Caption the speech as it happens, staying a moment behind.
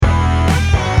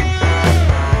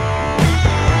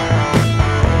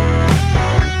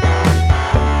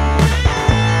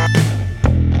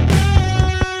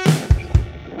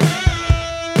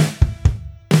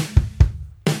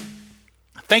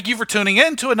Thank you for tuning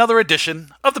in to another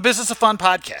edition of the Business of Fun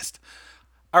podcast.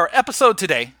 Our episode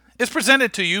today is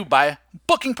presented to you by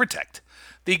Booking Protect,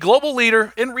 the global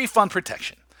leader in refund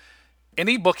protection.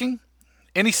 Any booking,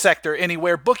 any sector,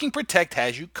 anywhere, Booking Protect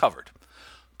has you covered.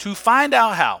 To find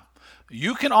out how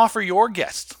you can offer your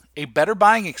guests a better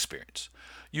buying experience,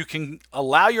 you can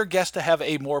allow your guests to have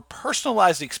a more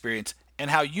personalized experience, and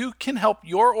how you can help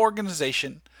your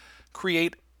organization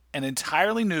create an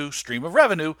entirely new stream of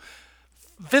revenue,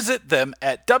 visit them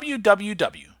at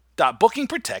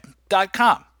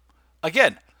www.bookingprotect.com.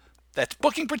 Again, that's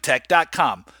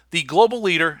bookingprotect.com, the global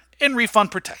leader in refund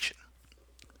protection.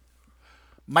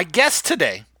 My guest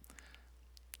today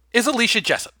is Alicia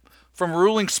Jessup from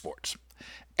Ruling Sports.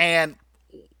 And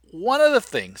one of the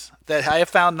things that I have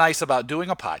found nice about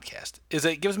doing a podcast is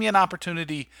it gives me an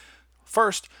opportunity,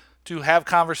 first, to have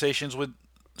conversations with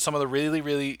some of the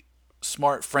really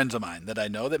smart friends of mine that I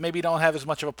know that maybe don't have as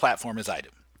much of a platform as I do.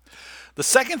 The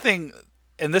second thing,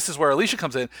 and this is where Alicia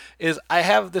comes in, is I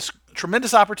have this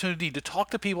tremendous opportunity to talk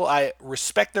to people. I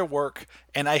respect their work,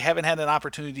 and I haven't had an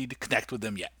opportunity to connect with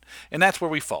them yet. And that's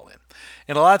where we fall in.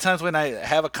 And a lot of times when I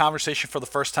have a conversation for the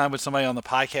first time with somebody on the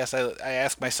podcast, I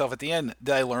ask myself at the end,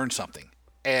 did I learn something?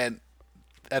 And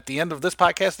at the end of this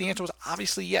podcast, the answer was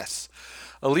obviously yes.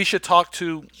 Alicia talked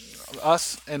to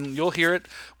us, and you'll hear it.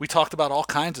 We talked about all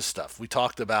kinds of stuff. We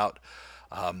talked about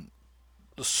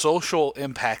the social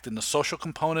impact and the social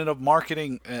component of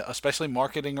marketing, especially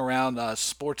marketing around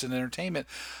sports and entertainment.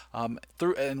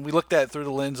 And we looked at it through the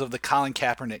lens of the Colin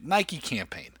Kaepernick Nike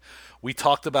campaign. We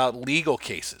talked about legal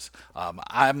cases.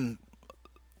 I'm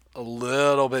a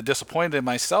little bit disappointed in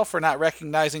myself for not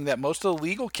recognizing that most of the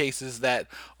legal cases that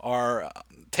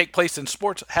take place in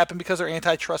sports happen because they're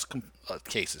antitrust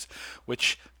cases,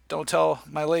 which don't tell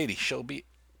my lady. She'll be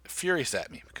furious at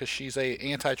me because she's a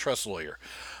antitrust lawyer.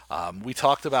 We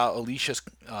talked about Alicia's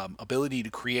ability to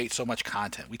create so much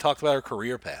content. We talked about her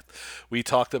career path. We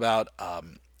talked about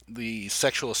the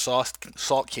sexual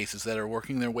assault cases that are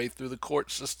working their way through the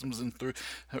court systems and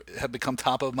have become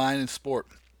top of mind in sport.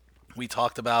 We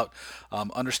talked about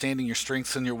understanding your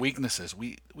strengths and your weaknesses.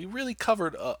 We really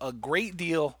covered a great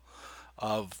deal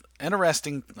of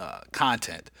interesting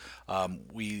content.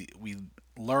 We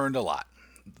learned a lot.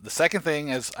 The second thing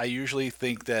is I usually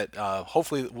think that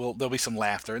hopefully there'll be some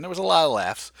laughter, and there was a lot of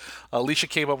laughs. Alicia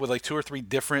came up with like 2 or 3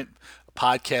 different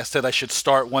podcasts that I should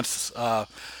start once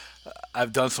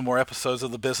I've done some more episodes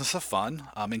of the Business of Fun,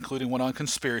 including one on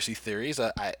conspiracy theories,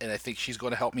 and I think she's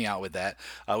going to help me out with that.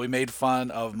 We made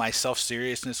fun of my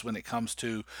self-seriousness when it comes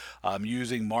to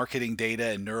using marketing data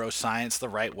and neuroscience the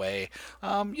right way.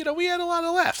 We had a lot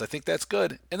of laughs. I think that's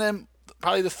good. And then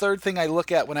probably the third thing I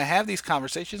look at when I have these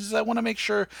conversations is I want to make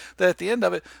sure that at the end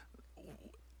of it,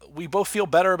 we both feel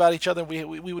better about each other. We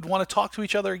would want to talk to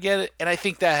each other again, and I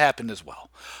think that happened as well.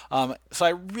 So I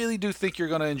really do think you're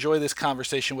going to enjoy this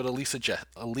conversation with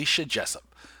Alicia Jessup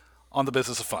on the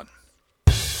Business of Fun.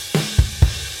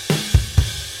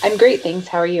 I'm great, thanks.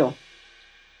 How are you?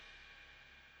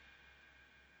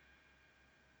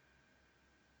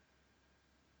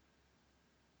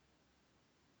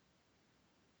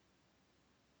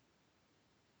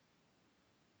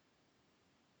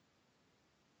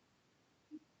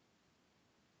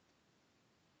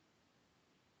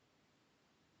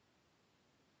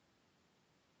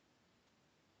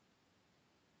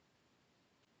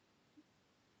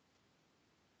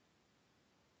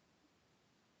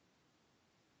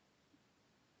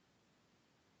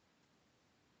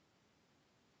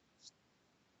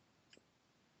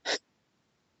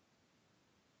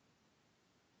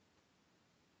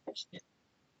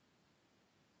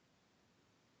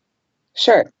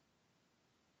 Sure.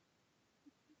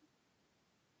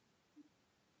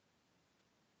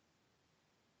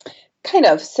 Kind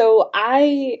of. So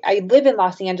I live in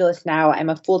Los Angeles now. I'm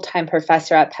a full-time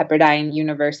professor at Pepperdine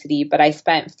University, but I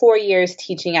spent 4 years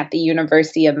teaching at the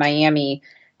University of Miami.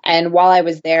 And while I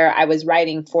was there, I was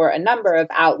writing for a number of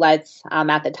outlets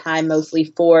at the time, mostly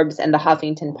Forbes and the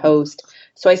Huffington Post.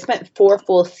 So I spent 4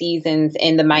 full seasons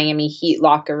in the Miami Heat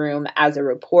locker room as a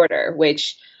reporter,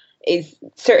 which is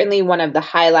certainly one of the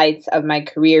highlights of my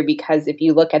career, because if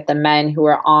you look at the men who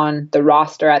were on the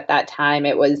roster at that time,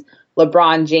 it was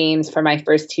LeBron James for my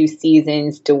first 2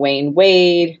 seasons, Dwayne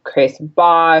Wade, Chris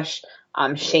Bosh,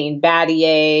 Shane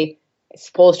Battier.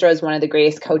 Spoelstra is one of the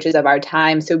greatest coaches of our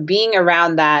time. So being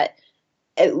around that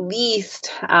at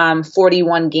least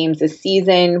 41 games a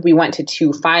season, we went to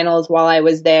 2 finals while I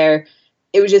was there.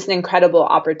 It was just an incredible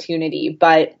opportunity.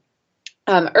 But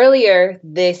earlier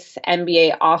this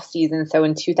NBA offseason, so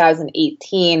in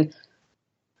 2018,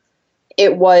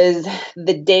 It was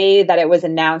the day that it was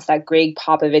announced that Greg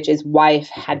Popovich's wife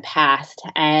had passed,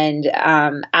 and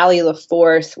Allie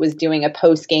LaForce was doing a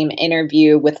post-game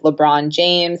interview with LeBron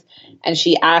James, and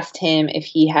she asked him if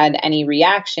he had any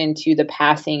reaction to the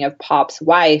passing of Pop's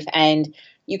wife, and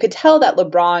you could tell that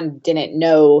LeBron didn't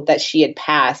know that she had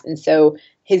passed, and so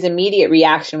his immediate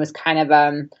reaction was kind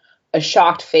of a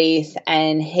shocked face,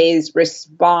 and his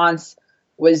response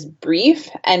was brief,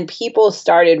 and people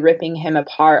started ripping him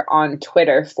apart on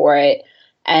Twitter for it.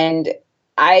 And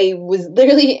I was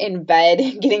literally in bed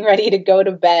getting ready to go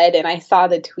to bed, and I saw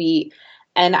the tweet,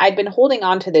 and I'd been holding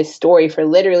on to this story for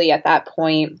literally at that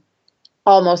point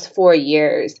almost 4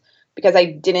 years because I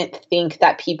didn't think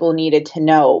that people needed to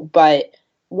know. But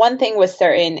one thing was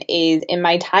certain is in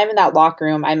my time in that locker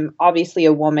room, I'm obviously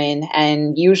a woman,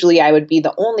 and usually I would be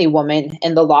the only woman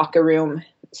in the locker room,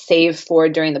 save for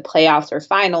during the playoffs or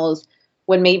finals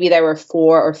when maybe there were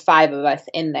 4 or 5 of us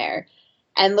in there.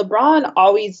 And LeBron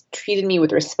always treated me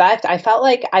with respect. I felt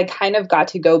like I kind of got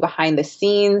to go behind the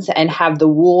scenes and have the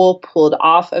wool pulled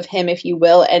off of him, if you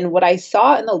will. And what I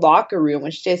saw in the locker room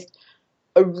was just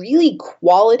a really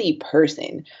quality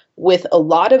person with a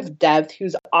lot of depth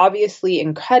who's obviously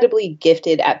incredibly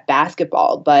gifted at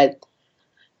basketball, but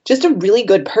just a really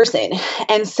good person.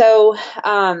 And so,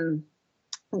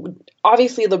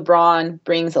 obviously, LeBron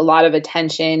brings a lot of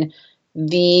attention.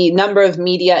 The number of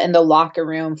media in the locker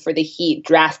room for the Heat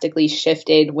drastically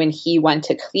shifted when he went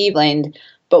to Cleveland.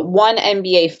 But one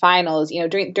NBA Finals,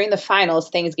 during the finals,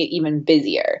 things get even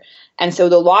busier. And so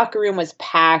the locker room was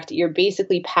packed. You're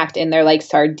basically packed in there like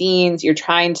sardines. You're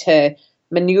trying to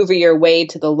maneuver your way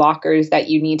to the lockers that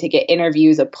you need to get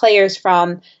interviews of players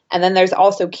from. And then there's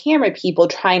also camera people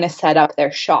trying to set up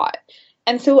their shot.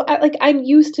 And so I'm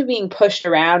used to being pushed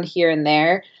around here and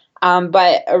there.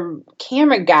 But a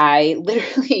camera guy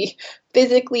literally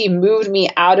physically moved me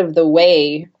out of the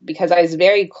way because I was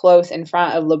very close in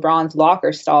front of LeBron's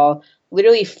locker stall,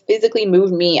 literally physically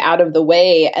moved me out of the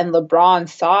way. And LeBron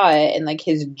saw it and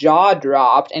his jaw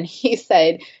dropped and he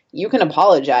said, "You can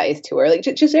apologize to her."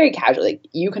 Just very casually,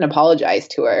 "You can apologize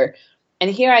to her." And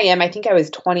here I am. I think I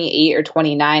was 28 or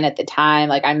 29 at the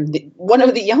time. I'm one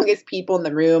of the youngest people in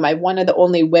the room. I'm one of the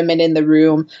only women in the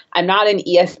room. I'm not an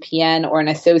ESPN or an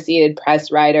Associated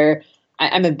Press writer.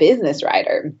 I'm a business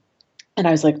writer. And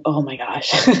I was like, oh my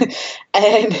gosh.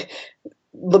 And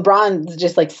LeBron's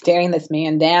just staring this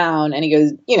man down. And he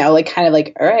goes, kind of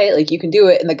all right, you can do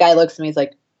it. And the guy looks at me, he's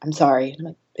like, "I'm sorry." And I'm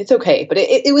like, it's okay. But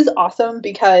it was awesome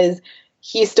because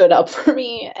he stood up for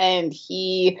me and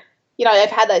he...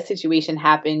 I've had that situation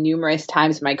happen numerous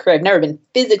times in my career. I've never been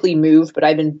physically moved, but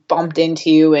I've been bumped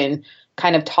into and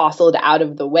kind of tousled out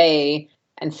of the way.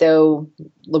 And so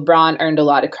LeBron earned a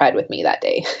lot of cred with me that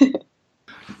day.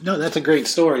 No, that's a great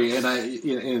story,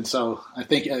 and so I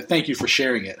thank you for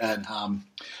sharing it. And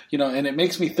and it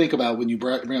makes me think about when you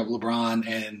bring up LeBron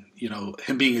and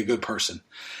him being a good person.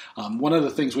 One of the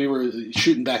things we were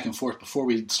shooting back and forth before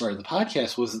we started the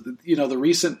podcast was the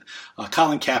recent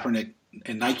Colin Kaepernick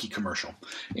and Nike commercial,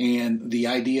 and the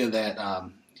idea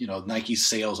that Nike's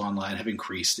sales online have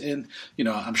increased, and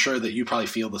I'm sure that you probably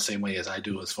feel the same way as I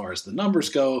do as far as the numbers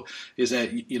go. Is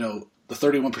that the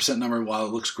 31% number, while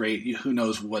it looks great, who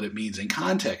knows what it means in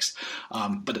context?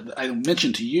 But I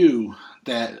mentioned to you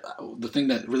that the thing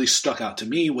that really stuck out to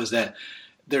me was that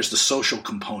there's the social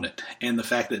component and the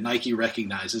fact that Nike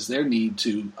recognizes their need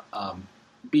to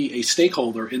be a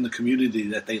stakeholder in the community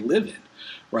that they live in.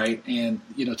 Right. And,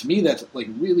 to me, that's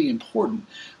really important.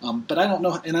 But I don't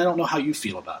know how you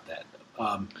feel about that.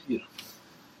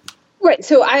 Right.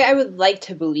 So I would like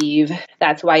to believe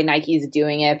that's why Nike's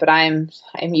doing it. But I'm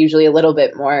usually a little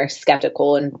bit more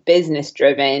skeptical and business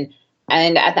driven.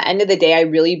 And at the end of the day, I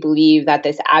really believe that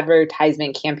this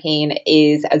advertisement campaign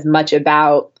is as much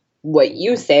about what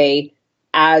you say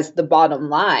as the bottom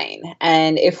line.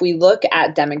 And if we look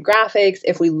at demographics,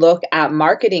 if we look at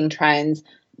marketing trends,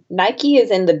 Nike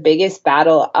is in the biggest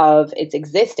battle of its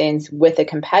existence with a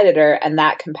competitor, and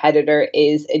that competitor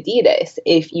is Adidas.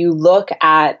 If you look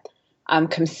at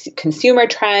consumer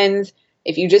trends,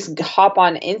 if you just hop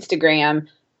on Instagram,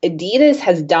 Adidas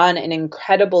has done an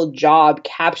incredible job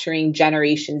capturing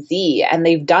Generation Z, and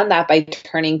they've done that by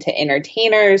turning to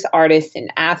entertainers, artists,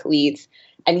 and athletes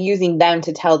and using them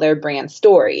to tell their brand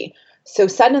story. So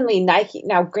suddenly Nike,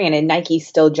 now granted, Nike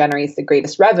still generates the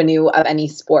greatest revenue of any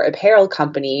sport apparel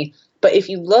company. But if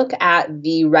you look at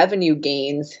the revenue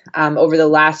gains over the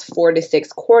last 4 to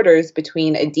 6 quarters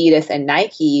between Adidas and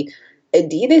Nike,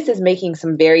 Adidas is making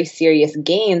some very serious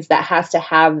gains that has to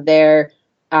have their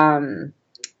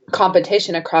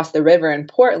competition across the river in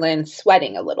Portland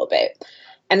sweating a little bit.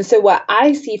 And so what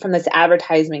I see from this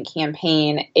advertisement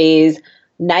campaign is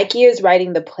Nike is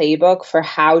writing the playbook for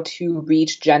how to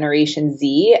reach Generation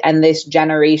Z and this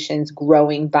generation's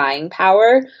growing buying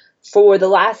power. For the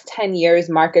last 10 years,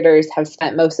 marketers have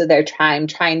spent most of their time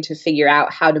trying to figure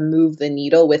out how to move the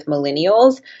needle with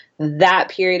millennials. That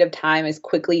period of time is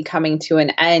quickly coming to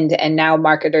an end, and now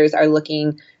marketers are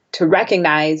looking to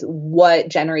recognize what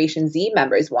Generation Z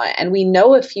members want. And we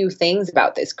know a few things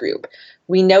about this group.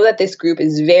 We know that this group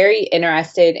is very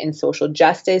interested in social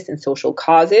justice and social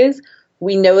causes.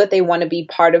 We know that they want to be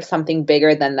part of something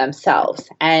bigger than themselves.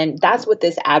 And that's what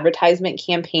this advertisement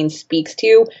campaign speaks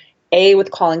to,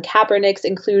 with Colin Kaepernick's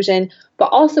inclusion, but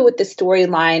also with the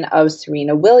storyline of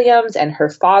Serena Williams and her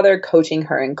father coaching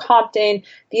her in Compton,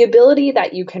 the ability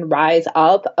that you can rise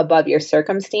up above your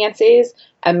circumstances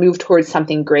and move towards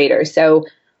something greater. So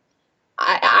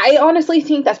I honestly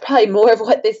think that's probably more of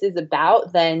what this is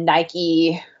about than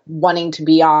Nike wanting to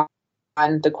be on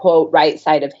the quote right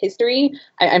side of history.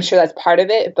 I'm sure that's part of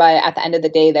it, but at the end of the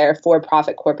day, they're a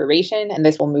for-profit corporation, and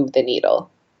this will move the needle.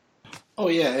 Oh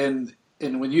yeah, and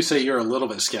when you say you're a little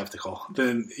bit skeptical,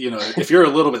 then, if you're a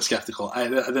little bit skeptical,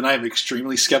 then I'm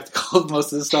extremely skeptical of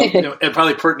most of this stuff, and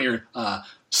probably pretty near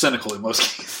cynical in most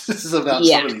cases about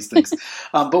some of these things.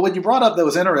 But what you brought up that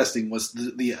was interesting was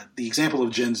the example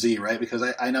of Gen Z, right? Because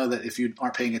I know that if you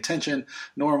aren't paying attention,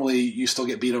 normally you still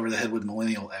get beat over the head with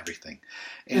millennial everything.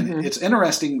 And it's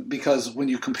interesting because when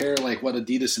you compare like what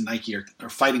Adidas and Nike are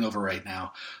fighting over right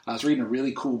now, I was reading a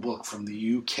really cool book from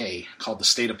the UK called The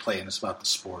State of Play, and it's about the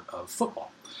sport of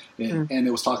football. And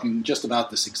it was talking just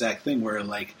about this exact thing where,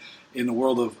 like, in the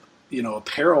world of,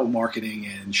 apparel marketing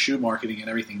and shoe marketing and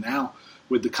everything now,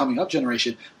 with the coming up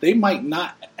generation, they might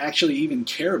not actually even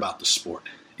care about the sport.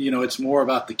 It's more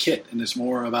about the kit, and it's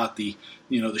more about the,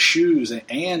 the shoes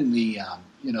and the,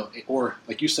 or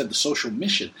like you said, the social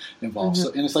mission involved.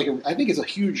 So, and it's like, I think it's a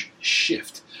huge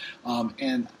shift.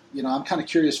 And, I'm kind of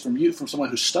curious from someone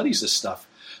who studies this stuff,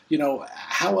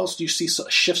 how else do you see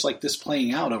shifts like this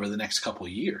playing out over the next couple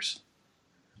of years?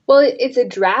 Well, it's a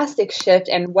drastic shift.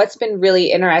 And what's been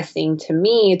really interesting to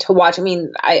me to watch,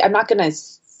 I'm not going to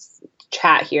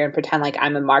chat here and pretend like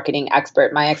I'm a marketing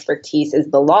expert. My expertise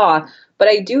is the law, but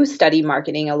I do study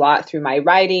marketing a lot through my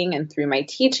writing and through my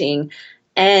teaching.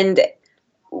 And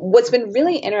what's been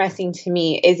really interesting to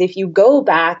me is if you go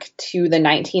back to the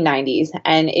 1990s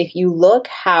and if you look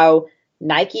how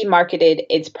Nike marketed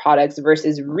its products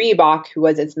versus Reebok, who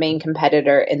was its main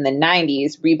competitor in the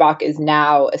 90s. Reebok is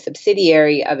now a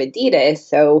subsidiary of Adidas,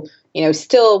 so,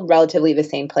 still relatively the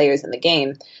same players in the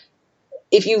game.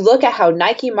 If you look at how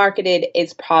Nike marketed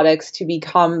its products to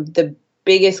become the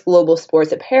biggest global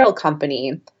sports apparel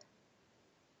company,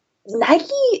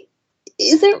 Nike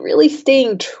isn't really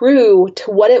staying true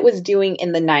to what it was doing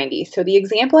in the 90s. So the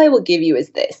example I will give you is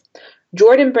this.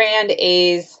 Jordan Brand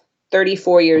is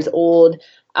 34 years old.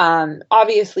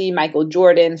 Obviously, Michael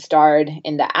Jordan starred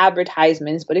in the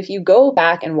advertisements, but if you go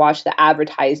back and watch the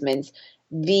advertisements,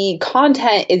 the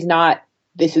content is not,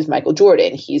 this is Michael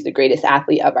Jordan, he's the greatest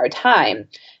athlete of our time.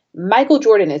 Michael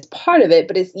Jordan is part of it,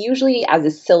 but it's usually as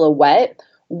a silhouette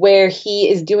where he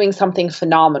is doing something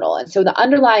phenomenal. And so the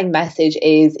underlying message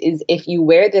is if you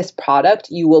wear this product,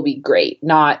 you will be great,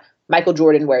 not Michael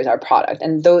Jordan wears our product.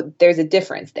 And though there's a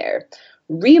difference there.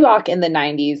 Reebok in the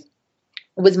 90s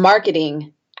was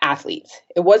marketing athletes.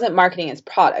 It wasn't marketing its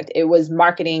product. It was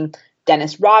marketing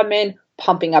Dennis Rodman,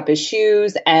 pumping up his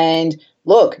shoes, and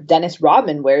look, Dennis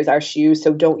Rodman wears our shoes,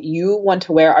 so don't you want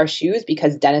to wear our shoes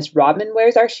because Dennis Rodman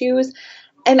wears our shoes?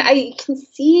 And I can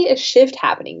see a shift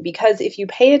happening because if you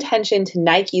pay attention to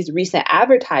Nike's recent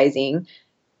advertising,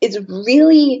 it's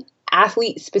really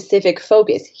athlete-specific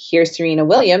focus. Here's Serena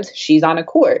Williams. She's on a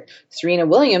court. Serena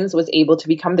Williams was able to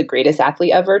become the greatest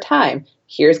athlete of her time.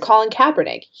 Here's Colin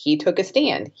Kaepernick. He took a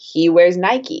stand. He wears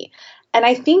Nike. And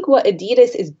I think what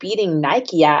Adidas is beating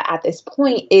Nike at this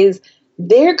point is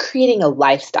they're creating a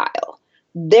lifestyle.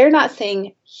 They're not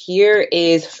saying, here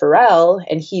is Pharrell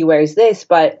and he wears this,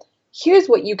 but here's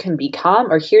what you can become,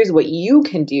 or here's what you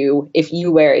can do if you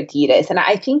wear Adidas. And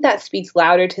I think that speaks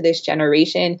louder to this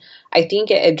generation. I think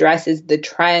it addresses the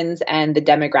trends and the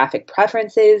demographic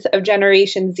preferences of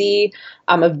Generation Z,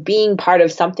 of being part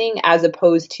of something as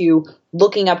opposed to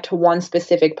looking up to one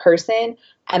specific person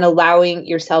and allowing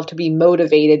yourself to be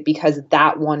motivated because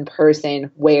that one person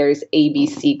wears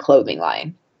ABC clothing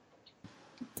line.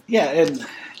 Yeah, and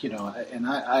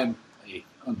I'm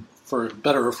for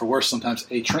better or for worse, sometimes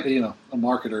a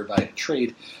marketer by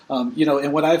trade.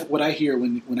 And what I hear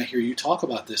when I hear you talk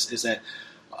about this is that,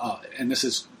 and this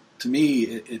is to me,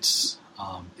 it's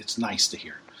nice to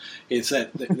hear, It's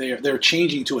that they're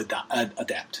changing to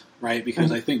adapt, right?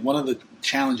 Because I think one of the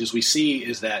challenges we see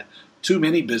is that too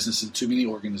many businesses, too many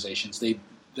organizations,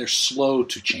 they're slow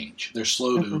to change. They're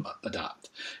slow to adopt.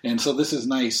 And so this is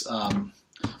nice,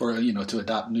 to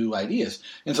adopt new ideas.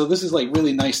 And so this is like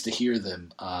really nice to hear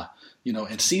them,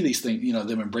 and see these things,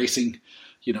 them embracing,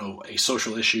 a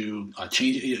social issue,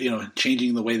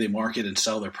 changing the way they market and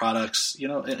sell their products,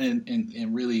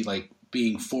 and really like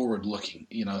being forward looking,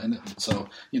 and so,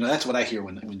 that's what I hear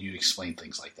when you explain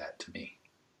things like that to me.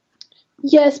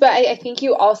 Yes, but I think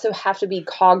you also have to be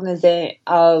cognizant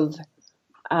of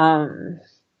the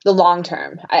long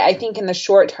term. I think in the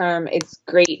short term, it's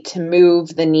great to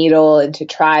move the needle and to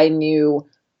try new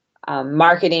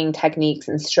marketing techniques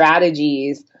and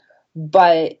strategies,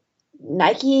 but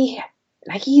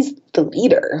Nike's the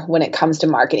leader when it comes to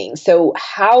marketing. So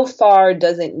how far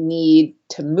does it need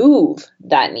to move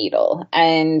that needle?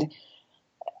 And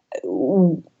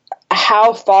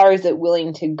how far is it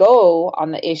willing to go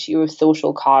on the issue of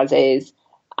social causes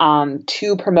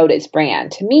to promote its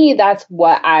brand? To me, that's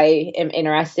what I am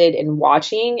interested in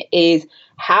watching, is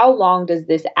how long does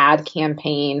this ad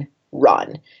campaign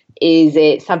run? Is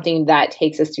it something that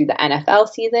takes us through the NFL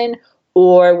season?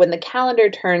 Or when the calendar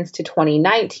turns to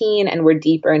 2019 and we're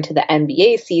deeper into the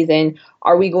NBA season,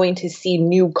 are we going to see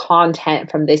new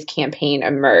content from this campaign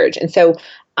emerge? And so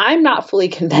I'm not fully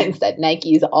convinced that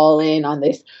Nike is all in on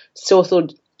this social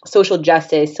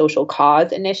justice, social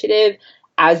cause initiative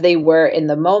as they were in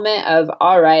the moment of,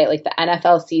 all right, like the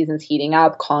NFL season's heating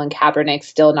up, Colin Kaepernick's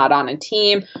still not on a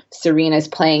team, Serena's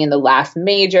playing in the last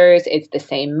majors, it's the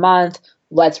same month,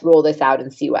 let's roll this out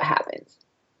and see what happens.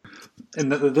 And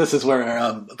this is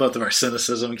where both of our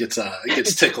cynicism gets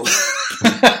tickled.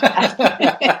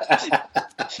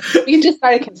 We can just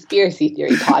start a conspiracy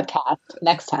theory podcast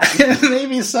next time.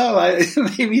 Maybe so.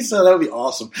 That would be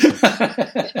awesome.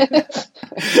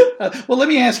 Well, let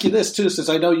me ask you this too, since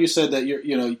I know you said that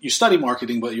you study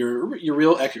marketing, but your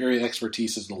real area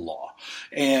expertise is the law.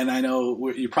 And I know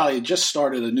you probably just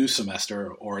started a new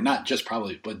semester, or not just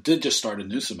probably, but did just start a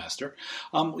new semester.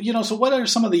 So what are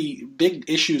some of the big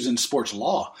issues in sports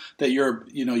law that you're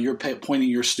pointing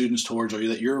your students towards, or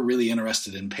that you're really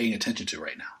interested in paying attention to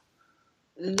right now?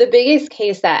 The biggest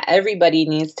case that everybody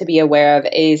needs to be aware of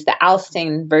is the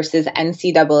Alston versus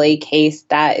NCAA case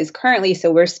that is currently,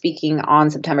 so we're speaking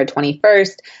on September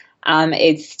 21st.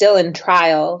 It's still in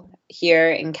trial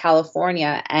here in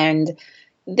California. And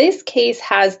this case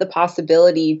has the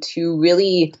possibility to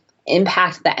really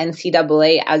impact the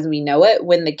NCAA as we know it.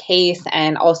 When the case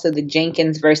and also the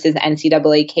Jenkins versus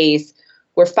NCAA case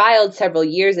were filed several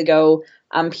years ago,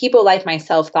 people like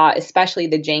myself thought, especially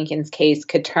the Jenkins case,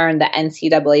 could turn the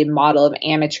NCAA model of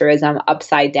amateurism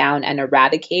upside down and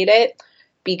eradicate it.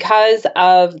 Because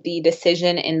of the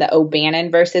decision in the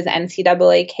O'Bannon versus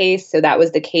NCAA case, so that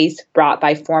was the case brought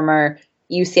by former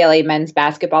UCLA men's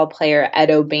basketball player Ed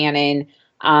O'Bannon,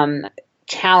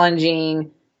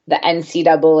 challenging the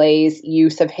NCAA's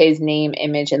use of his name,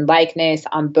 image, and likeness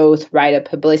on both right of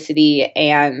publicity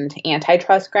and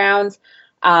antitrust grounds.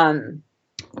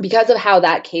 Because of how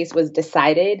that case was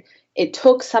decided, it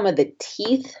took some of the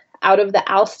teeth out of the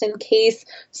Alston case.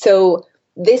 So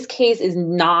this case is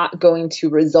not going to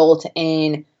result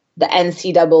in the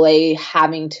NCAA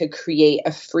having to create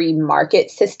a free market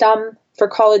system for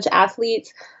college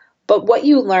athletes. But what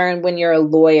you learn when you're a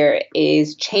lawyer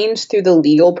is change through the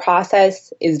legal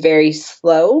process is very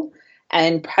slow,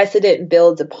 and precedent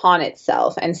builds upon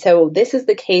itself. And so this is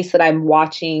the case that I'm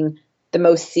watching the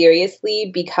most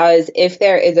seriously, because if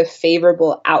there is a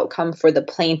favorable outcome for the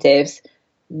plaintiffs,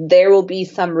 there will be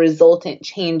some resultant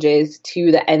changes to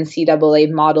the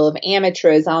NCAA model of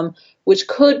amateurism, which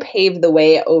could pave the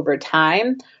way over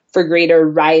time for greater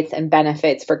rights and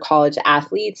benefits for college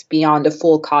athletes beyond a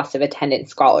full cost of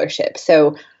attendance scholarship.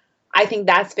 So I think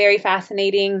that's very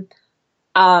fascinating.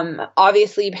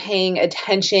 Obviously paying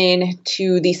attention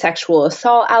to the sexual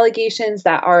assault allegations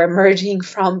that are emerging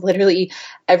from literally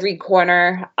every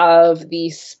corner of the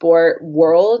sport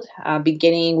world,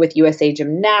 beginning with USA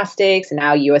Gymnastics,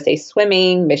 now USA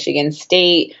Swimming, Michigan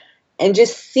State, and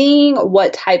just seeing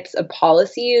what types of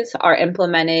policies are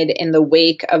implemented in the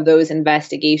wake of those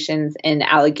investigations and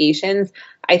allegations.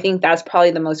 I think that's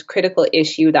probably the most critical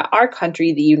issue that our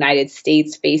country, the United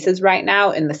States, faces right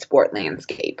now in the sport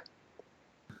landscape.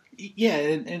 Yeah,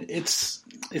 and it's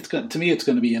going to be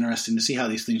interesting to see how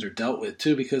these things are dealt with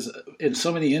too, because in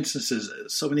so many instances,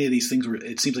 so many of these things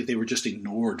it seems like they were just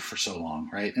ignored for so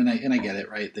long, right? And I get it,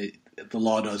 right? The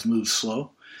law does move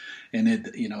slow, and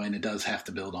it does have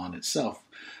to build on itself.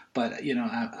 But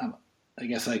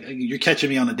guess you're catching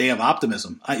me on a day of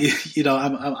optimism.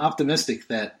 I'm optimistic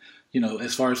that,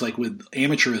 as far as like with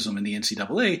amateurism in the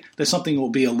NCAA, that something will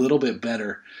be a little bit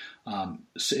better.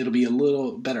 So it'll be a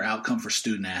little better outcome for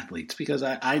student athletes, because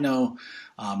I know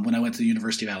when I went to the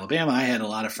University of Alabama, I had a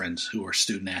lot of friends who were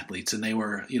student athletes, and they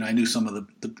were, I knew some of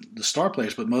the star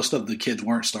players, but most of the kids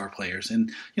weren't star players,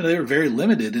 and they were very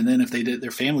limited. And then if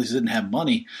their families didn't have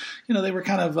money, they were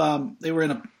kind of they were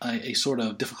in a sort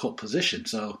of difficult position.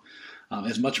 So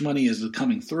as much money as is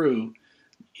coming through,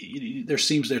 there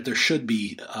seems that there should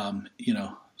be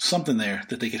something there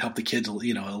that they could help the kids a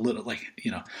little, like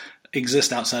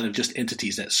exist outside of just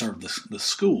entities that serve the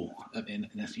school. And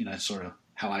that's sort of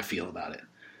how I feel about it.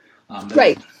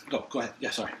 Right. Go ahead.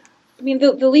 Yeah, sorry. I mean,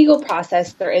 the legal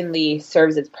process certainly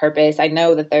serves its purpose. I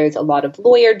know that there's a lot of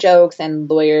lawyer jokes, and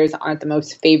lawyers aren't the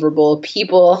most favorable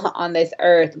people on this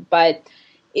earth. But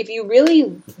if you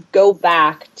really go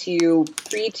back to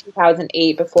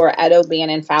pre-2008, before Ed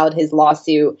O'Bannon filed his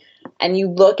lawsuit, and you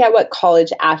look at what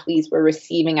college athletes were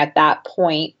receiving at that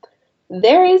point,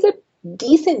 there is a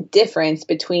decent difference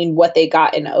between what they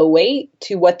got in 2008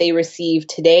 to what they receive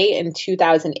today in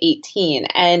 2018.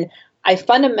 And I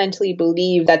fundamentally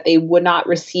believe that they would not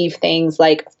receive things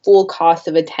like full cost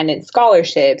of attendance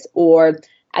scholarships, or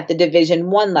at the Division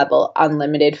I level,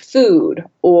 unlimited food,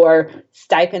 or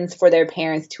stipends for their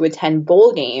parents to attend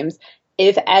bowl games,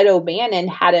 if Ed O'Bannon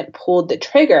hadn't pulled the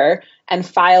trigger and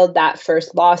filed that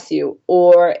first lawsuit,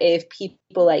 or if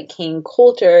people like King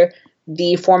Coulter,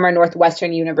 the former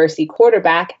Northwestern University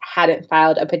quarterback, hadn't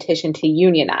filed a petition to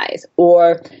unionize,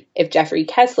 or if Jeffrey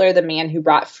Kessler, the man who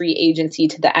brought free agency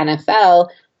to the NFL,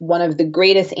 one of the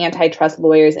greatest antitrust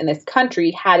lawyers in this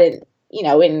country, hadn't,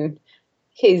 in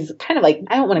his kind of like,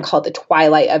 I don't want to call it the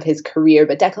twilight of his career,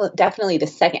 but definitely the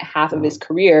second half of his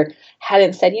career,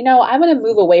 hadn't said, I'm going to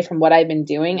move away from what I've been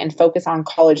doing and focus on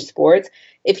college sports.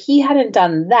 If he hadn't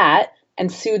done that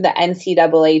and sued the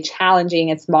NCAA, challenging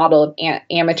its model of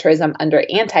amateurism under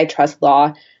antitrust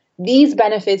law, these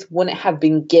benefits wouldn't have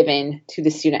been given to the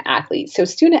student athletes. So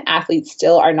student athletes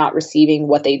still are not receiving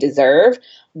what they deserve.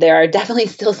 There are definitely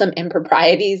still some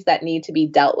improprieties that need to be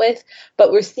dealt with,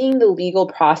 but we're seeing the legal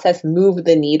process move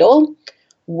the needle,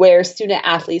 where student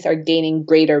athletes are gaining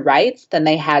greater rights than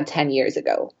they had 10 years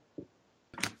ago.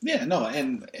 Yeah, no,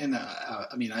 and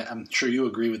I mean, I'm sure you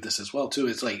agree with this as well, too.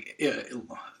 It's like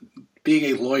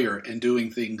being a lawyer and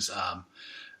doing things,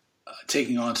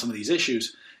 taking on some of these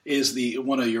issues is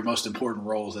one of your most important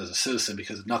roles as a citizen,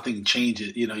 because nothing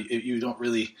changes. You don't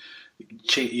really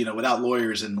change. Without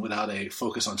lawyers and without a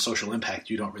focus on social impact,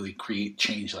 you don't really create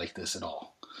change like this at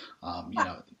all.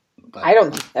 But I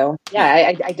don't think so.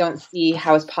 Yeah, I don't see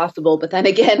how it's possible. But then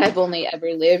again, I've only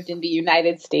ever lived in the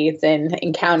United States and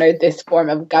encountered this form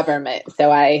of government.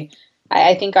 So I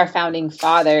think our founding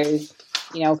fathers,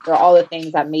 for all the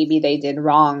things that maybe they did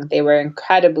wrong, they were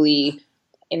incredibly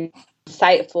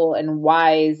insightful and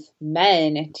wise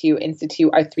men to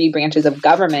institute our three branches of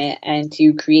government and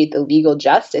to create the legal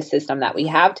justice system that we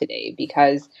have today.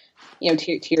 Because,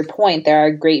 to your point, there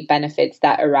are great benefits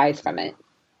that arise from it.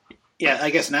 Yeah,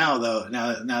 I guess now though,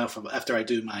 after I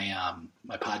do my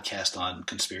my podcast on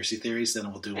conspiracy theories,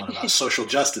 then we'll do one about social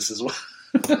justice as well.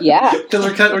 Yeah, because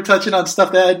we're touching on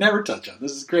stuff that I'd never touch on.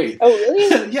 This is great. Oh,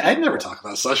 really? Yeah, I'd never talk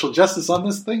about social justice on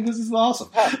this thing. This is awesome.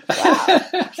 Oh,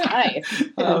 wow. Nice.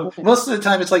 Most of the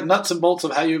time, it's like nuts and bolts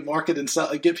of how you market and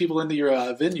get people into your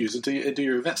venues, into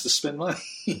your events to spend money.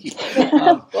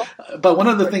 But one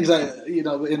of the things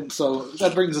and so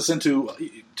that brings us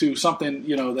into something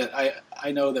that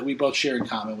I know that we both share in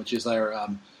common, which is our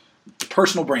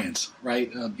personal brands,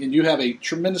 right? And you have a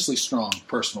tremendously strong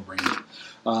personal brand.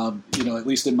 At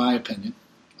least in my opinion.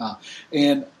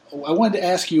 And I wanted to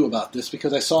ask you about this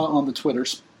because I saw on the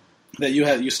Twitters that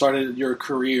you started your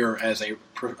career as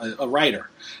a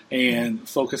writer and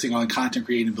focusing on content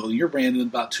creating and building your brand in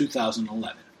about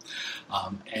 2011.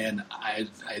 And I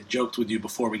joked with you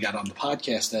before we got on the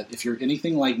podcast that if you're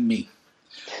anything like me,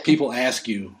 people ask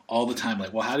you all the time,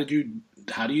 like, well, how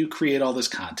do you create all this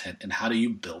content and how do you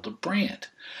build a brand?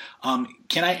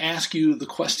 Can I ask you the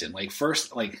question, like,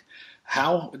 first, like,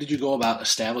 how did you go about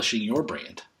establishing your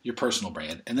brand, your personal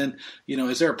brand? And then,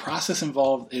 is there a process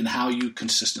involved in how you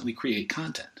consistently create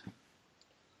content?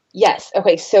 Yes.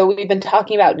 Okay. So we've been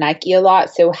talking about Nike a lot.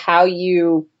 So how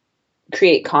you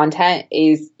create content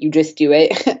is you just do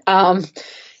it.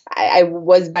 I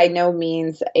was by no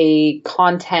means a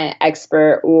content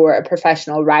expert or a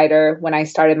professional writer when I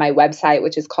started my website,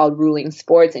 which is called Ruling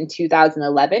Sports, in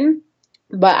 2011.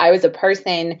 But I was a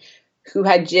person who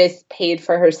had just paid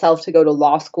for herself to go to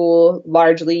law school,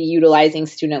 largely utilizing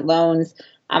student loans.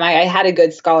 I had a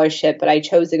good scholarship, but I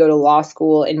chose to go to law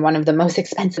school in one of the most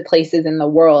expensive places in the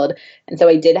world. And so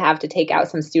I did have to take out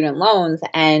some student loans.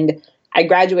 And I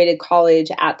graduated college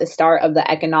at the start of the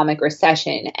economic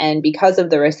recession. And because of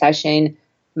the recession,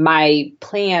 my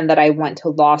plan that I went to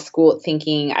law school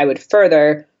thinking I would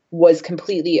further was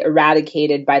completely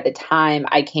eradicated by the time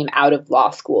I came out of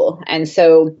law school. And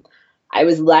so I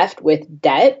was left with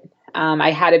debt.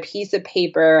 I had a piece of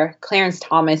paper. Clarence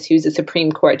Thomas, who's a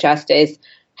Supreme Court justice,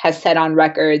 has said on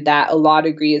record that a law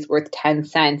degree is worth 10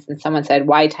 cents. And someone said,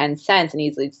 why 10 cents? And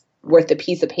he's like, it's worth the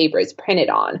piece of paper it's printed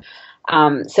on.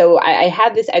 So I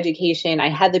had this education. I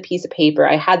had the piece of paper.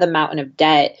 I had the mountain of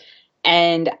debt.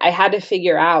 And I had to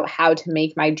figure out how to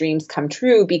make my dreams come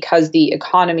true because the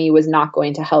economy was not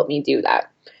going to help me do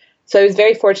that. So I was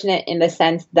very fortunate in the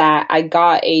sense that I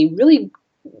got a really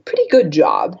pretty good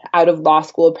job out of law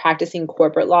school practicing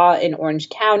corporate law in Orange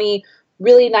County.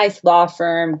 Really nice law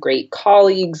firm, great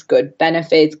colleagues, good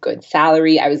benefits, good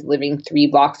salary. I was living 3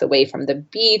 blocks away from the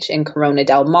beach in Corona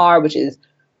del Mar, which is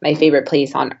my favorite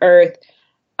place on earth.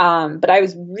 But I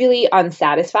was really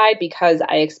unsatisfied because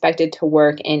I expected to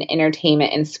work in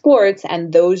entertainment and sports,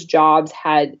 and those jobs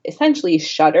had essentially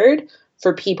shuttered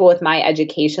for people with my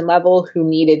education level who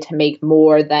needed to make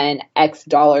more than X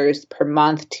dollars per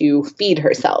month to feed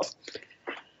herself.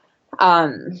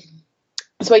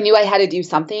 So I knew I had to do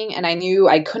something, and I knew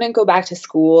I couldn't go back to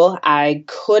school. I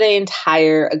couldn't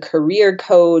hire a career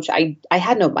coach. I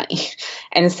had no money.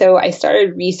 And so I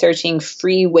started researching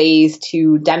free ways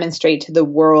to demonstrate to the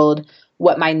world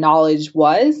what my knowledge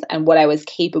was and what I was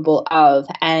capable of.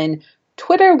 And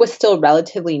Twitter was still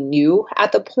relatively new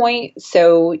at the point.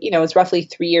 So, it's roughly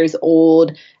 3 years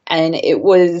old, and it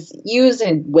was used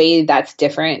in a way that's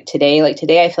different today. Like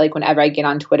today, I feel like whenever I get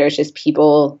on Twitter, it's just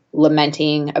people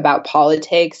lamenting about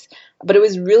politics. But it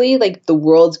was really like the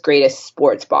world's greatest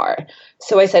sports bar.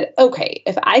 So I said, okay,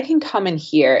 if I can come in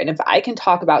here and if I can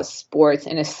talk about sports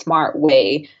in a smart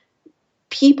way,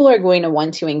 people are going to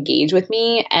want to engage with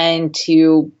me and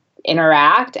to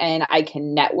interact, and I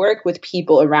can network with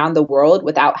people around the world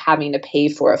without having to pay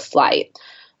for a flight.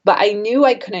 But I knew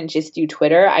I couldn't just do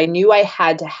Twitter. I knew I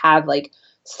had to have like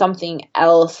something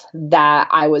else that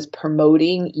I was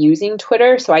promoting using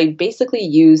Twitter. So I basically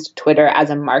used Twitter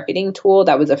as a marketing tool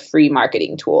that was a free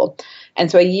marketing tool. And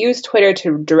so I used Twitter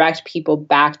to direct people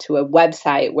back to a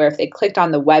website where if they clicked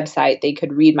on the website, they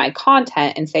could read my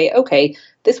content and say, okay,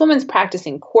 this woman's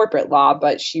practicing corporate law,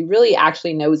 but she really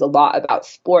actually knows a lot about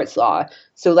sports law.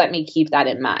 So let me keep that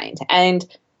in mind. And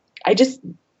I just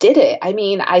did it. I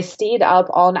mean, I stayed up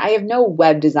all night. I have no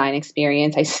web design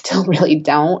experience. I still really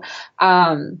don't.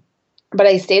 But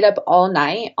I stayed up all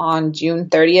night on June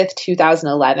 30th,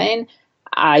 2011.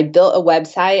 I built a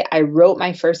website. I wrote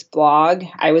my first blog.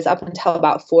 I was up until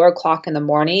about 4 o'clock in the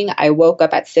morning. I woke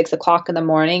up at 6 o'clock in the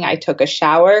morning. I took a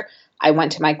shower. I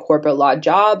went to my corporate law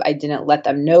job. I didn't let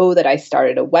them know that I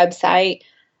started a website.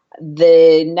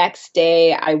 The next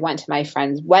day, I went to my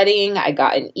friend's wedding. I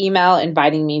got an email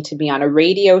inviting me to be on a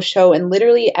radio show. And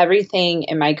literally everything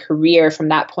in my career from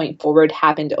that point forward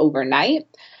happened overnight.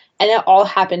 And it all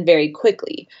happened very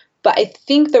quickly. But I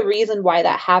think the reason why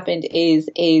that happened is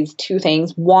 2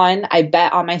 things. One, I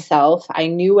bet on myself. I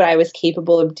knew what I was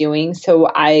capable of doing. So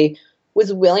I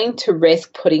was willing to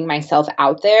risk putting myself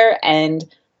out there, and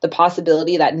the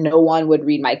possibility that no one would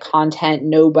read my content,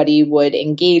 nobody would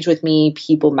engage with me,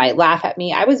 people might laugh at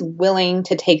me. I was willing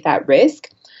to take that risk.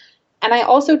 And I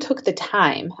also took the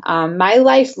time. My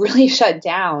life really shut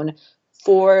down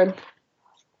for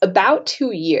about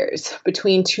 2 years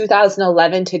between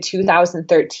 2011 to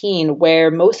 2013,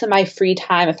 where most of my free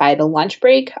time, if I had a lunch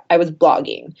break, I was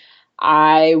blogging.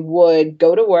 I would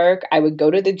go to work, I would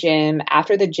go to the gym.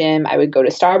 After the gym, I would go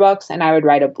to Starbucks and I would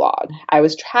write a blog. I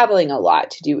was traveling a lot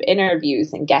to do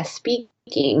interviews and guest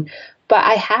speaking, but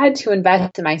I had to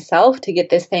invest in myself to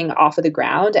get this thing off of the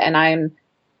ground. And I'm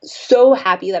so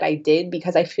happy that I did,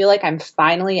 because I feel like I'm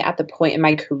finally at the point in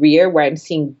my career where I'm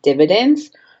seeing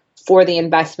dividends for the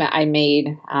investment I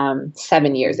made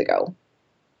 7 years ago.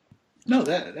 No,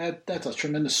 that's a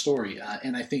tremendous story.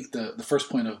 And I think the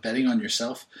first point of betting on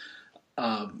yourself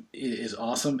is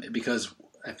awesome, because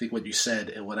I think what you said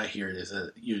and what I hear is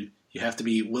that you have to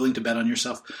be willing to bet on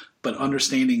yourself, but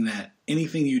understanding that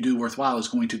anything you do worthwhile is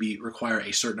going to require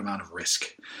a certain amount of risk,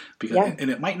 because and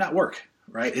it might not work,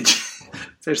 right?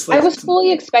 I was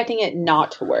fully expecting it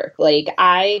not to work. Like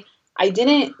I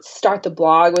didn't start the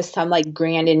blog with some like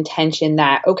grand intention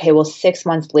that, okay, well, 6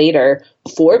 months later,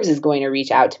 Forbes is going to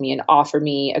reach out to me and offer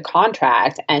me a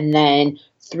contract. And then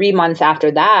 3 months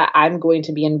after that, I'm going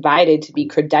to be invited to be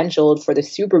credentialed for the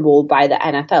Super Bowl by the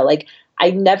NFL. Like,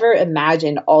 I never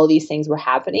imagined all these things were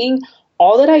happening.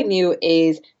 All that I knew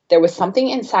is there was something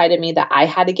inside of me that I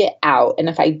had to get out. And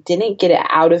if I didn't get it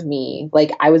out of me,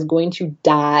 like I was going to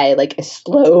die like a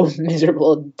slow,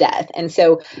 miserable death. And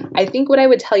so I think what I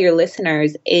would tell your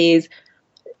listeners is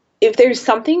if there's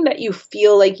something that you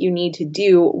feel like you need to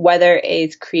do, whether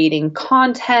it's creating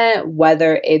content,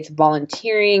 whether it's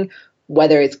volunteering,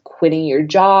 whether it's quitting your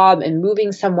job and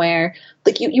moving somewhere,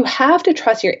 like you have to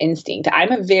trust your instinct.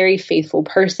 I'm a very faithful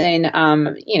person.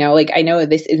 Like I know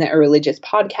this isn't a religious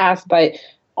podcast, but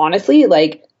honestly,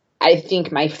 like I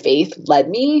think my faith led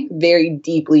me very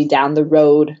deeply down the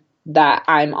road that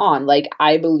I'm on. Like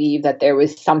I believe that there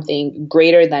was something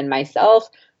greater than myself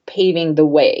paving the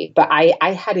way, but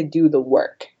I had to do the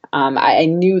work. I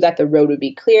knew that the road would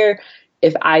be clear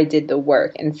if I did the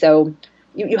work. And so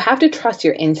you have to trust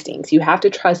your instincts. You have to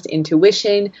trust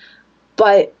intuition.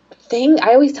 But I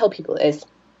always tell people is,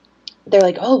 they're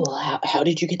like, oh, well, how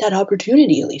did you get that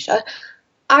opportunity, Alicia?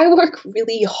 I work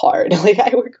really hard. Like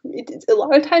a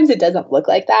lot of times it doesn't look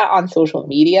like that on social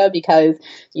media because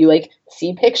you like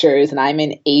see pictures and I'm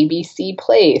in ABC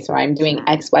place or I'm doing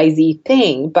XYZ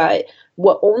thing. But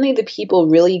what only the people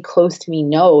really close to me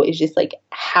know is just like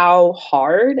how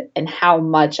hard and how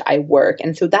much I work.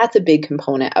 And so that's a big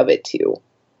component of it too.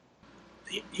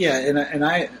 Yeah, and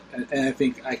I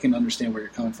think I can understand where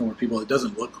you're coming from. Where people, it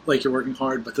doesn't look like you're working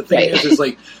hard, but the thing is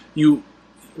like you.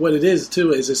 What it is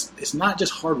too is it's not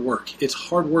just hard work. It's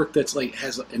hard work that's like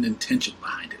has an intention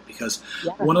behind it. Because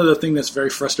one of the things that's very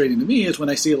frustrating to me is when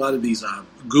I see a lot of these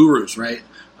gurus, right,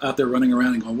 out there running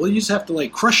around and going, well, you just have to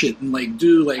like crush it and like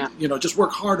do like just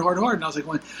work hard. And I was like,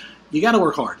 well, you got to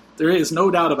work hard. There is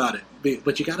no doubt about it.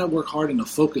 But you got to work hard in a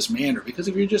focused manner because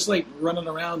if you're just like running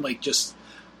around like just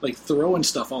like throwing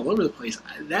stuff all over the place,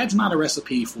 that's not a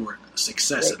recipe for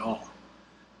success at all.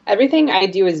 Everything I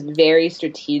do is very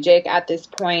strategic at this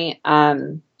point.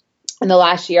 In the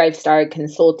last year, I've started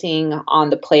consulting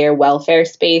on the player welfare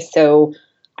space. So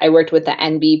I worked with the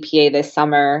NBPA this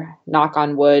summer. Knock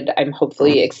on wood, I'm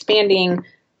hopefully expanding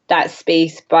that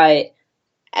space. But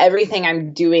everything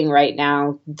I'm doing right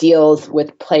now deals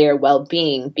with player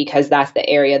well-being because that's the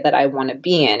area that I want to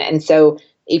be in. And so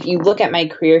if you look at my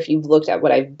career, if you've looked at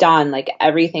what I've done, like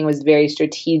everything was very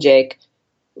strategic.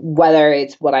 Whether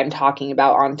it's what I'm talking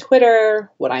about on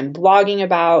Twitter, what I'm blogging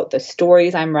about, the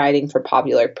stories I'm writing for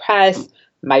popular press,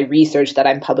 my research that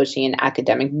I'm publishing in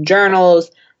academic journals,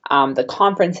 the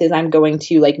conferences I'm going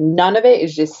to, like none of it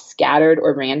is just scattered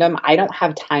or random. I don't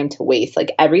have time to waste.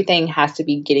 Like everything has to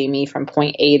be getting me from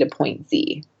point A to point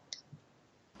Z.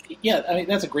 Yeah, I mean,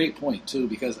 that's a great point, too,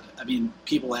 because, I mean,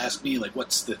 people ask me, like,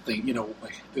 what's the thing,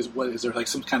 like, is there, like,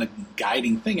 some kind of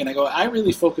guiding thing? And I go, I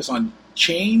really focus on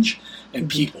change and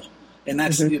people. And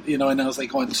that's, and I was like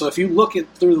going, so if you look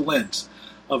at through the lens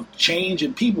of change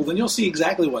and people, then you'll see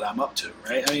exactly what I'm up to,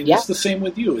 right? I mean, it's the same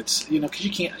with you. It's, because you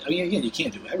can't, I mean, again, you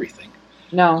can't do everything.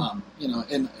 No.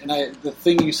 And the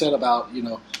thing you said about,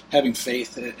 having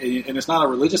faith, and it's not a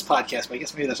religious podcast, but I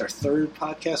guess maybe that's our third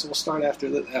podcast we'll start after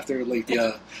like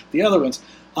the other ones.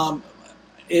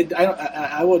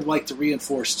 I would like to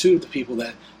reinforce too to people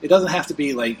that it doesn't have to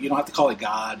be like, you don't have to call it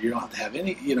God, you don't have to have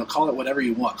any, call it whatever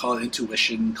you want, call it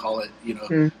intuition, call it,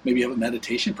 maybe you have a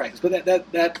meditation practice, but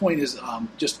that point is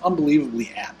just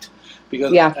unbelievably apt.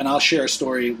 Because, and I'll share a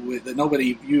story that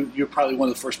nobody, you're probably one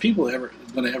of the first people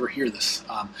going to ever hear this.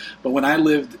 But when I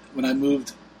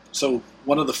moved, so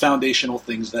one of the foundational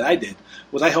things that I did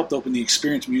was I helped open the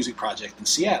Experience Music Project in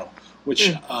Seattle, which,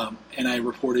 and I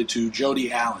reported to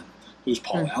Jody Allen, who's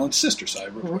Paul Allen's sister. So I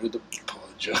reported to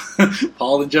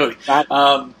Paul and Jody.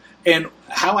 And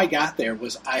how I got there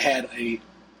was I had a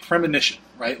premonition,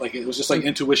 right? Like it was just like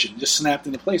intuition, just snapped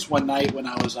into place one night when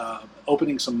I was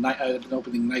opening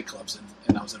nightclubs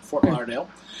and I was in Fort Lauderdale,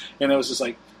 and it was just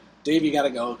like, Dave, you got to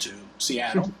go to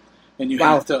Seattle, and you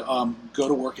have to go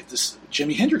to work at this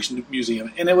Jimi Hendrix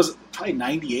museum. And it was probably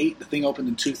 '98. The thing opened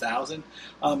in 2000.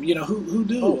 Who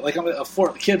knew? Like I'm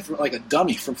a kid, like a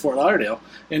dummy from Fort Lauderdale,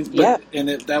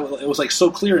 it was like so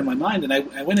clear in my mind, and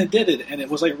I went and did it, and it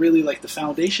was like really like the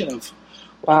foundation of.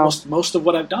 Most of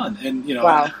what I've done, and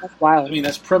that's wild. I mean,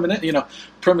 that's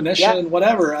premonition,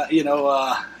 whatever,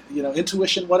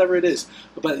 intuition, whatever it is.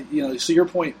 But so your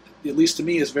point, at least to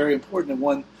me, is very important and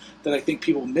one that I think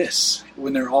people miss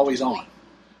when they're always on,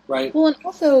 right? Well, and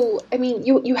also, I mean,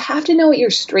 you have to know what your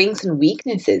strengths and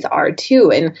weaknesses are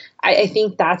too, and I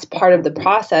think that's part of the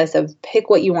process of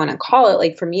pick what you want to call it.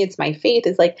 Like for me, it's my faith.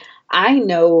 Is like I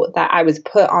know that I was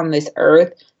put on this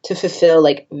earth to fulfill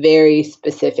like very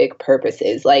specific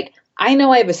purposes. Like I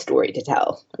know I have a story to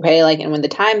tell. Okay. Like, and when the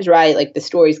time's right, like the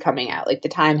story's coming out, like the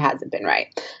time hasn't been right.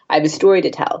 I have a story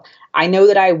to tell. I know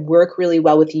that I work really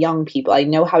well with young people. I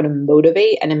know how to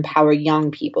motivate and empower young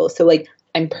people. So like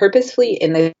I'm purposefully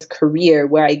in this career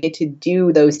where I get to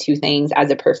do those two things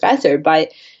as a professor,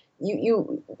 but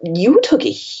you took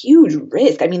a huge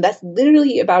risk. I mean, that's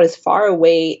literally about as far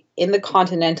away in the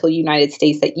continental United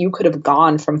States that you could have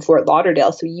gone from Fort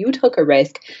Lauderdale. So you took a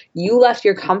risk. You left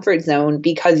your comfort zone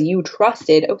because you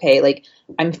trusted, okay, like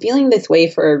I'm feeling this way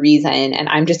for a reason and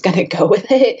I'm just going to go with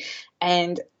it.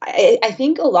 And I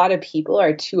think a lot of people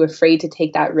are too afraid to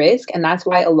take that risk. And that's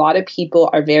why a lot of people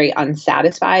are very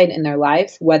unsatisfied in their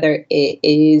lives, whether it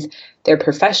is their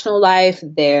professional life,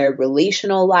 their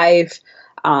relational life,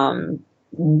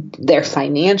 their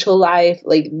financial life.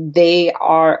 Like they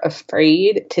are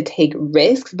afraid to take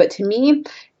risks. But to me,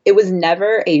 it was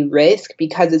never a risk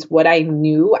because it's what I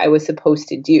knew I was supposed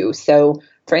to do. So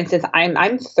for instance,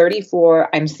 I'm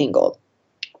 34, I'm single.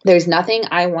 There's nothing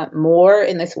I want more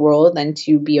in this world than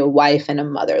to be a wife and a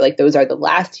mother. Like those are the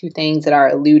last two things that are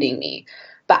eluding me.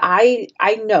 But I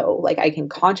know, like I can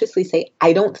consciously say,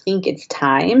 I don't think it's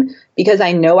time because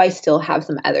I know I still have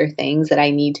some other things that I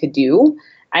need to do.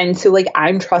 And so like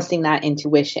I'm trusting that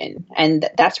intuition, and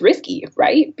that's risky,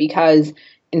 right? Because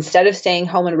instead of staying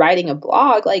home and writing a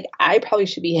blog, like I probably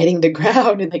should be hitting the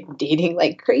ground and like dating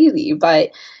like crazy. But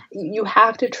you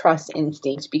have to trust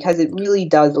instinct because it really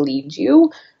does lead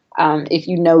you if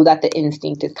you know that the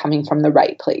instinct is coming from the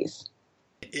right place.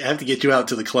 I have to get you out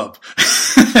to the club.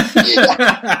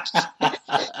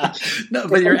 No,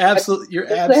 but you're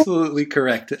absolutely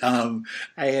correct. You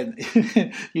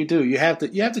do. You have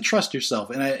to trust yourself,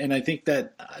 and I think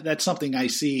that that's something I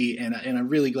see, and I'm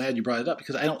really glad you brought it up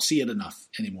because I don't see it enough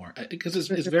anymore. Because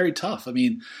it's very tough. I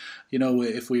mean, you know,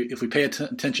 if we pay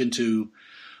attention to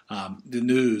the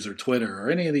news or Twitter or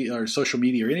any of or social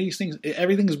media or any of these things,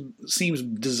 everything seems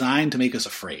designed to make us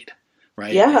afraid,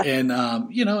 right? Yeah.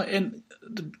 And you know, and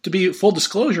to be full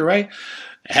disclosure, right?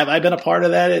 Have I been a part of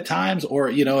that at times, or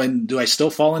you know, and do I still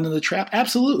fall into the trap?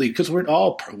 Absolutely, because we're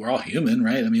all human,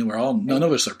 right? I mean, none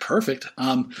of us are perfect,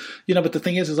 you know. But the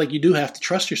thing is like you do have to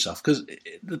trust yourself, because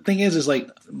the thing is like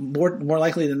more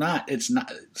likely than not,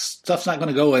 stuff's not going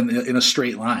to go in a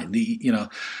straight line. The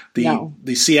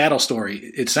Seattle story,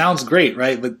 it sounds great,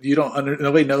 right? But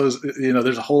nobody knows, you know,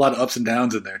 there's a whole lot of ups and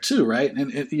downs in there too, right?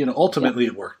 And you know, ultimately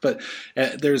it worked, but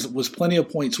was plenty of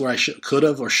points where I could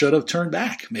have or should have turned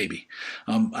back, maybe.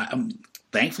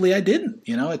 Thankfully I didn't,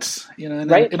 you know, it's, you know, and,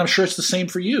 right. And I'm sure it's the same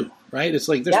for you, right? It's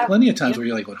like, there's plenty of times where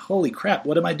you're like, well, holy crap,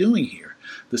 what am I doing here?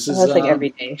 This is like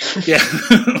every day. Yeah.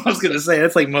 I was going to say,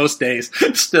 that's like most days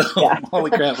still. Yeah. Holy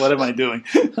crap, what am I doing?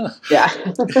 Yeah.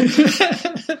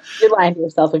 You're lying to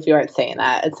yourself if you aren't saying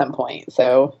that at some point.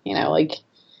 So, you know, like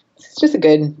it's just a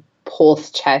good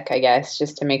pulse check, I guess,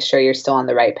 just to make sure you're still on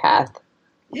the right path.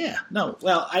 Yeah, no.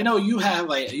 Well, I know you have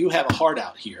a heart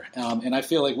out here, and I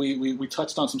feel like we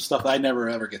touched on some stuff that I never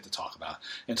ever get to talk about,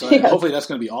 and so hopefully that's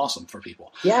going to be awesome for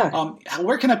people. Yeah.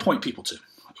 Where can I point people to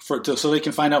so they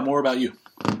can find out more about you?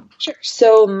 Sure.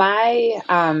 So my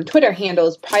Twitter handle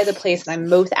is probably the place that I'm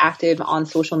most active on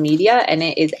social media, and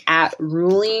it is at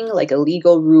ruling, like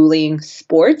illegal ruling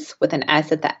sports with an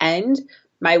S at the end.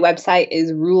 My website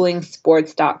is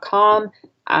rulingsports.com.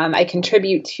 I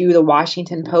contribute to the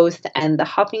Washington Post and the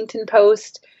Huffington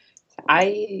Post.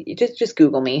 I just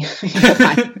Google me.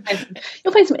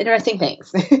 You'll find some interesting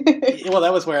things. Well,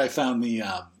 that was where I found the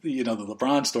the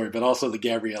LeBron story, but also the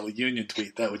Gabrielle Union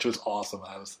tweet, which was awesome.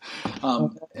 I was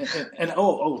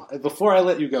before I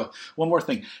let you go, one more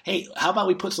thing. Hey, how about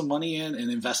we put some money in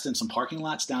and invest in some parking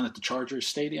lots down at the Chargers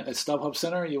Stadium at StubHub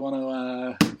Center? You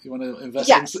want to invest?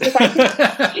 Yes. So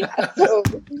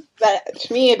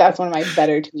to me, that's one of my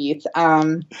better tweets.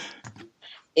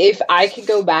 If I could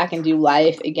go back and do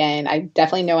life again, I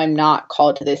definitely know I'm not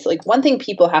called to this. Like, one thing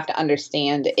people have to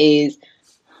understand is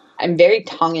I'm very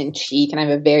tongue-in-cheek and I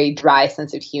have a very dry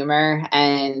sense of humor.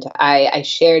 And I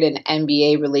shared an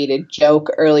NBA-related joke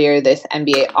earlier this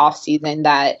NBA offseason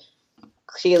that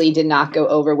clearly did not go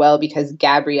over well because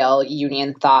Gabrielle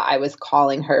Union thought I was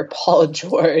calling her Paul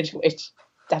George, which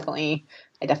I definitely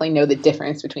know the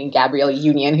difference between Gabrielle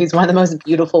Union, who's one of the most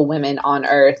beautiful women on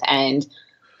earth, and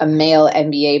a male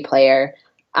NBA player.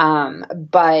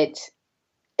 But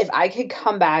if I could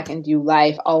come back and do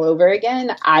life all over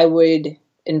again, I would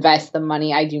invest the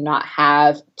money I do not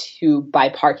have to buy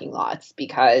parking lots,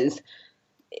 because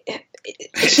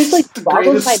it's just like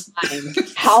boggles my mind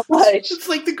how much. It's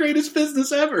like the greatest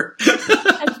business ever. It's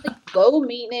like low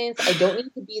maintenance. I don't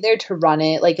need to be there to run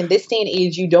it. Like in this day and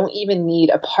age, you don't even need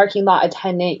a parking lot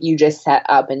attendant. You just set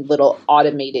up a little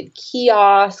automated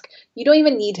kiosk. You don't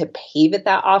even need to pave it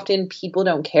that often. People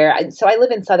don't care. So I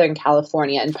live in Southern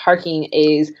California, and parking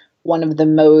is one of the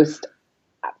most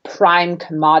prime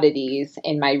commodities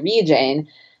in my region.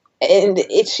 And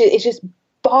it just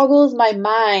boggles my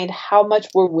mind how much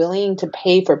we're willing to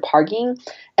pay for parking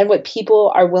and what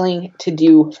people are willing to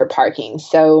do for parking.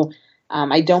 So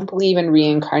I don't believe in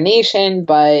reincarnation,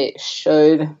 but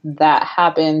should that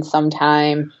happen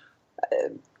sometime,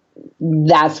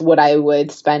 that's what I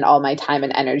would spend all my time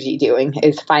and energy doing,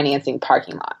 is financing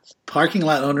parking lots. Parking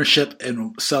lot ownership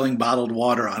and selling bottled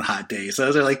water on hot days.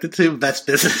 Those are like the two best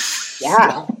businesses.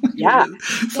 Yeah. Yeah.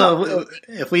 So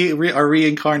if we are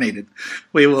reincarnated,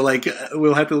 we'll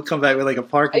have to come back with like a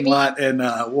parking lot and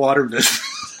water business.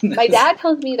 My dad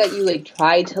tells me that you like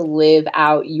try to live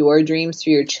out your dreams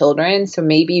through your children. So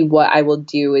maybe what I will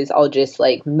do is I'll just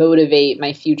like motivate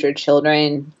my future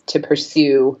children to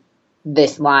pursue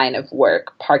this line of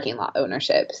work, parking lot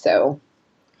ownership. So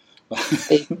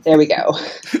there we go.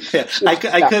 Yeah,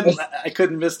 I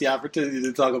couldn't miss the opportunity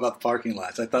to talk about the parking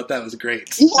lots. I thought that was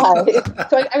great. Yeah.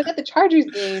 So I was at the Chargers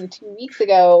game 2 weeks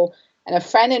ago, and a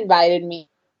friend invited me.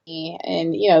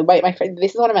 And my friend,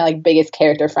 this is one of my like biggest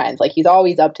character friends. Like he's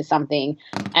always up to something.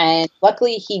 And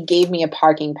luckily, he gave me a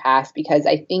parking pass, because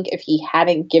I think if he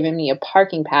hadn't given me a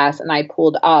parking pass and I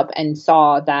pulled up and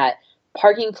saw that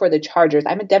parking for the Chargers,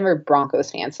 I'm a Denver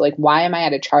Broncos fan, so like why am I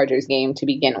at a Chargers game to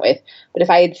begin with? But if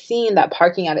I had seen that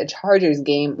parking at a Chargers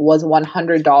game was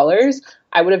 $100,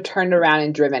 I would have turned around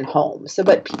and driven home.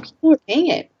 But people are paying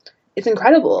it. It's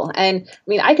incredible. And I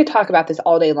mean, I could talk about this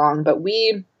all day long, but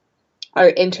we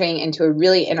are entering into a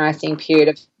really interesting period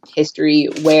of history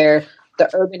where the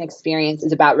urban experience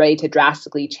is about ready to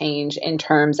drastically change in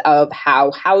terms of how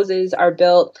houses are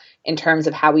built, in terms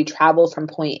of how we travel from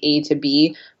point A to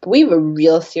B. But we have a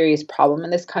real serious problem in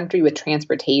this country with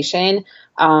transportation.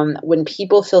 When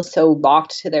people feel so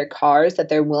locked to their cars that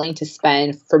they're willing to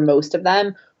spend, for most of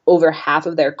them, over half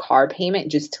of their car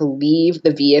payment just to leave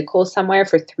the vehicle somewhere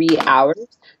for 3 hours,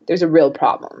 there's a real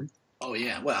problem. Oh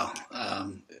yeah, well,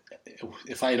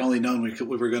 if I had only known we could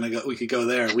go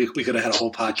there, we could have had a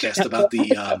whole podcast about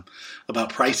about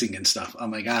pricing and stuff. Oh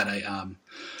my God,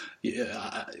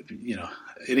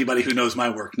 anybody who knows my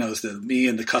work knows that me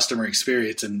and the customer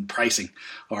experience and pricing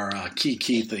are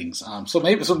key things. So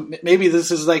maybe this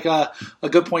is like a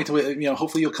good point to,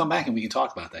 hopefully you'll come back and we can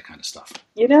talk about that kind of stuff.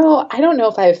 I don't know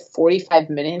if I have 45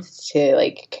 minutes to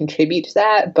like contribute to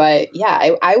that, but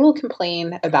yeah, I will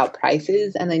complain about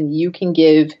prices and then you can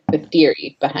give the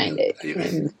theory behind it.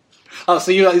 Oh,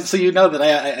 so you know that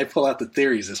I pull out the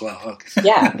theories as well. Okay.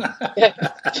 Yeah.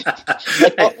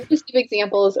 I'll just give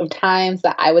examples of times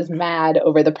that I was mad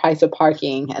over the price of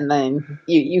parking, and then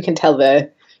you can tell the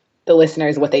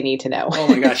listeners what they need to know. Oh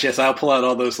my gosh, yes, I'll pull out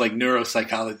all those like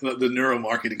neuropsychology, the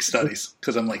neuromarketing studies,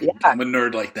 because I'm a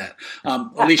nerd like that.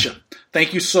 Alicia,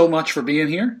 thank you so much for being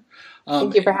here.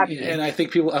 Thank you for having me. And I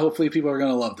think hopefully people are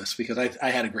going to love this, because I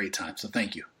had a great time. So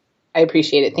thank you. I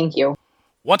appreciate it. Thank you.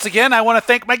 Once again, I want to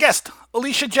thank my guest,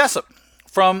 Alicia Jessup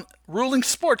from Ruling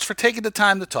Sports, for taking the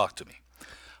time to talk to me.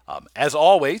 As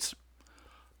always,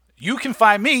 you can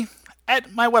find me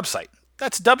at my website.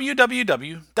 That's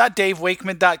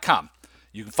www.davewakeman.com.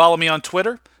 You can follow me on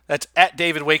Twitter. That's at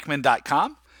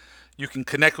davidwakeman.com. You can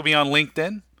connect with me on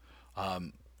LinkedIn. You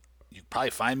can probably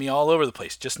find me all over the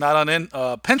place, just not on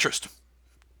Pinterest.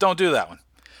 Don't do that one.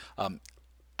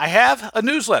 I have a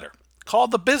newsletter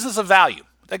called The Business of Value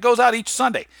that goes out each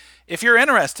Sunday. If you're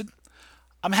interested,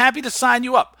 I'm happy to sign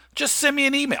you up. Just send me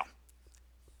an email.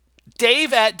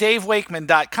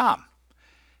 Dave@davewakeman.com.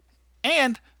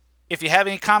 And if you have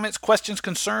any comments, questions,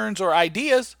 concerns, or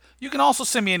ideas, you can also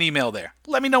send me an email there.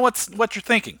 Let me know what you're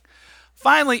thinking.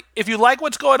 Finally, if you like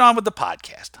what's going on with the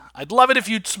podcast, I'd love it if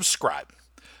you'd subscribe.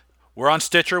 We're on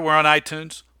Stitcher, we're on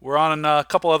iTunes, we're on a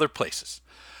couple other places.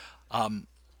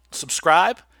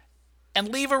 Subscribe and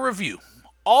leave a review.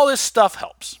 All this stuff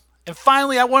helps. And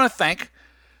finally, I want to thank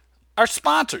our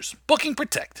sponsors, Booking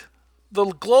Protect, the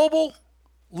global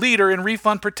leader in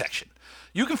refund protection.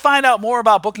 You can find out more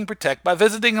about Booking Protect by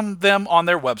visiting them on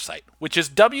their website, which is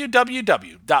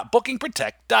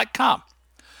www.bookingprotect.com.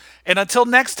 And until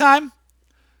next time,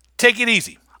 take it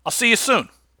easy. I'll see you soon.